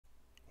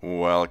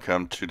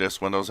Welcome to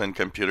this Windows and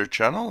Computer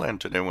channel,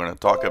 and today we're going to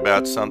talk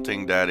about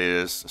something that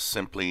is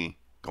simply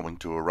going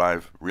to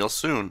arrive real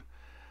soon.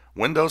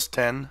 Windows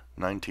 10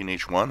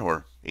 19H1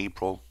 or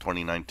April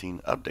 2019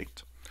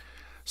 update.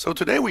 So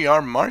today we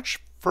are March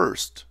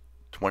 1st,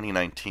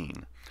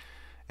 2019,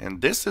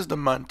 and this is the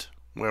month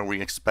where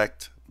we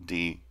expect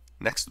the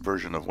next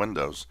version of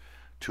Windows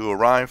to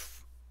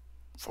arrive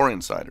for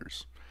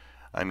insiders.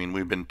 I mean,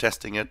 we've been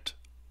testing it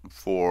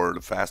for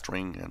the fast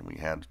ring, and we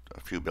had a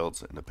few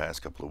builds in the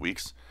past couple of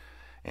weeks,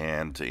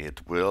 and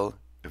it will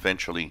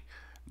eventually,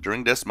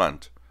 during this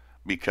month,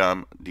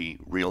 become the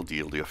real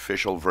deal, the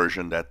official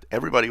version that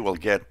everybody will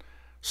get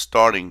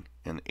starting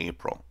in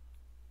April.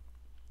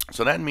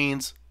 So that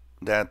means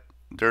that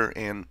they're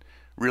in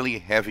really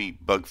heavy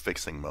bug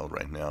fixing mode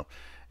right now,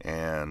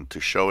 and to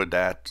show it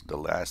that the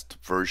last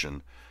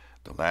version,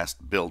 the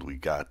last build we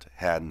got,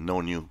 had no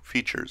new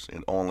features.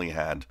 It only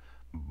had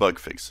bug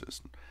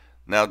fixes.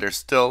 Now there's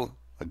still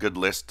a good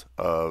list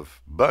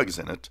of bugs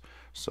in it,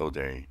 so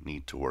they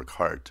need to work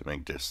hard to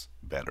make this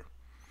better.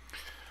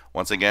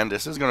 Once again,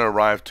 this is going to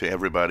arrive to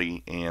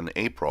everybody in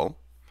April,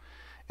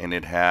 and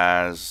it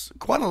has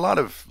quite a lot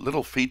of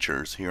little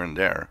features here and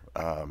there,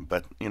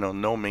 but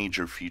no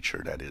major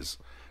feature that is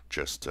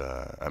just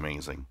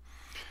amazing.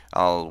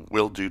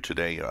 We'll do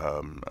today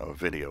a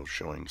video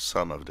showing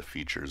some of the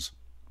features,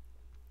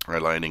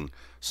 highlighting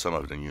some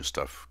of the new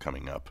stuff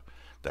coming up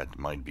that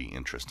might be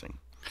interesting.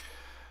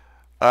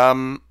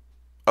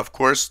 Of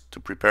course, to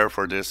prepare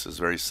for this is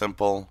very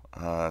simple.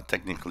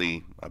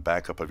 Technically, a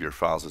backup of your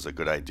files is a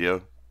good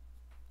idea.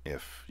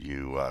 If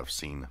you have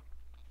seen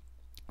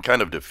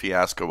kind of the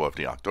fiasco of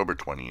the October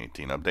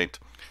 2018 update,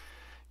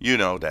 you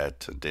know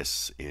that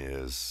this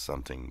is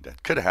something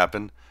that could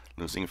happen.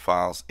 Losing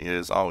files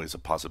is always a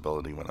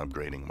possibility when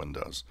upgrading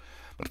Windows.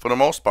 But for the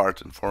most part,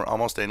 and for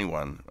almost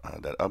anyone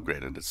that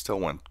upgraded, it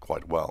still went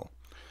quite well.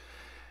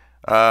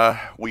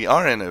 We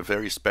are in a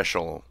very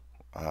special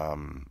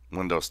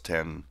Windows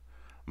 10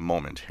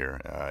 moment here.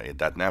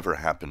 That never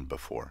happened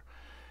before.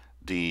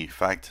 The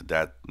fact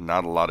that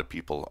not a lot of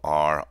people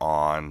are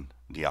on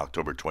the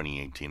October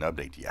 2018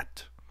 update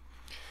yet.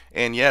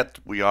 And yet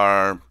we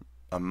are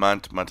a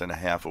month and a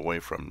half away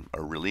from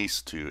a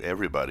release to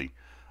everybody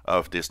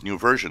of this new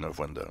version of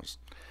Windows.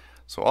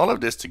 So all of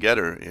this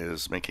together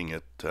is making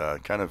it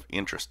kind of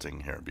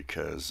interesting here,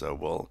 because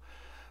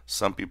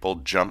some people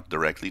jump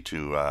directly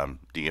to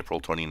the April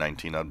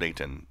 2019 update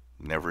and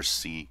never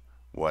see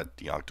what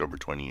the October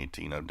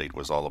 2018 update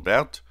was all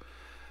about.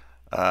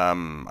 I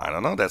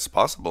don't know, that's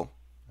possible.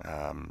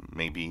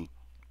 Maybe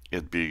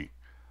they'll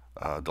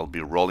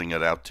be rolling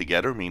it out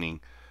together, meaning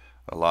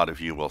a lot of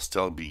you will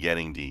still be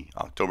getting the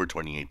October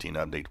 2018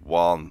 update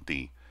while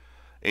the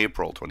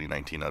April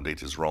 2019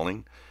 update is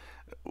rolling,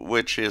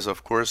 which is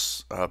of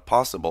course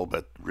possible,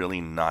 but really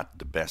not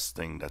the best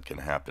thing that can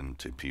happen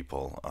to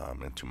people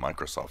and to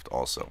Microsoft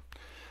also.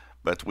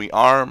 But we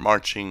are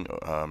marching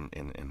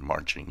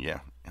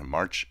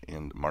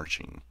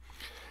marching.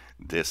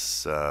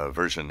 This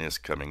version is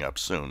coming up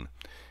soon,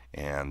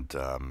 and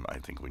I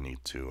think we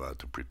need to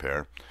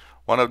prepare.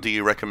 One of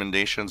the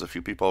recommendations, a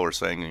few people were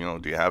saying,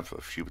 do you have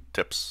a few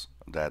tips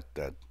that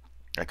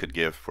I could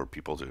give for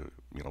people to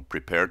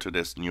prepare to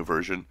this new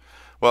version?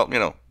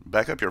 Well,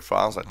 back up your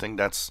files. I think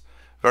that's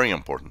very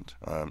important.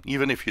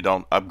 Even if you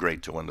don't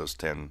upgrade to Windows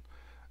 10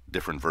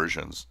 different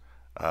versions,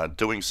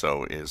 doing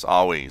so is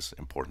always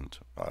important.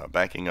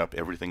 Backing up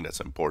everything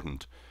that's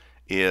important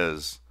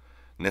is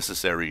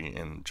necessary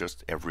in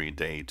just every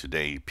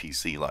day-to-day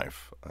PC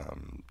life,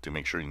 to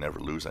make sure you never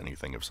lose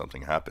anything if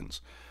something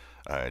happens.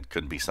 It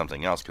could be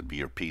something else. It could be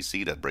your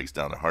PC that breaks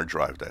down, a hard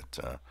drive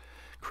that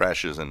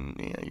crashes, and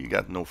you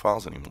got no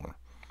files anymore.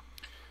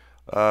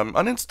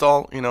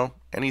 Uninstall,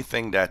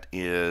 anything that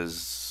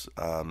is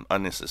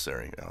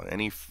unnecessary.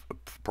 Any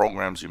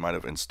programs you might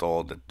have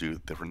installed that do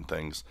different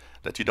things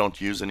that you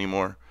don't use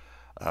anymore.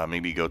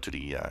 Maybe go to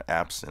the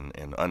apps and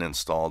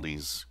uninstall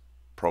these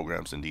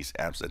programs and these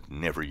apps that you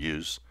never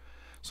use,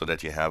 so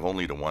that you have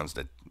only the ones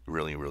that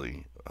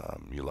really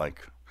you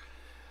like.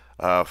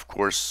 Of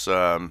course,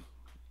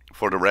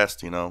 for the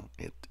rest,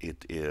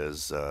 it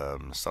is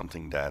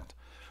something that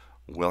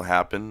will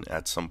happen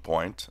at some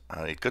point.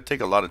 It could take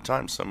a lot of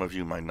time. Some of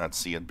you might not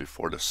see it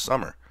before the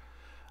summer.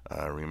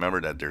 Remember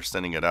that they're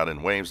sending it out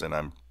in waves, and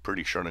I'm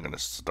pretty sure they're going to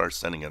start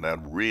sending it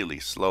out really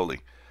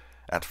slowly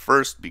at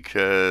first,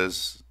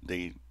 because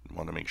they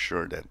want to make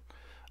sure that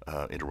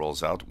it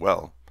rolls out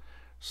well.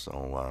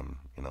 So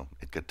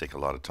it could take a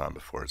lot of time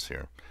before it's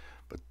here.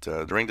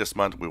 But during this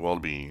month we will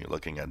be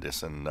looking at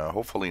this, and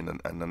hopefully in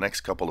the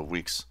next couple of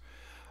weeks,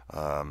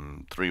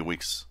 3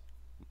 weeks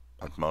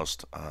at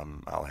most,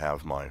 I'll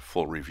have my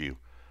full review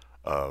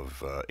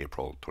of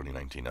April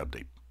 2019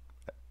 update.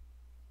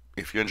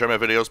 If you enjoy my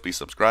videos, please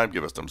subscribe,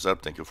 give us a thumbs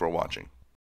up. Thank you for watching.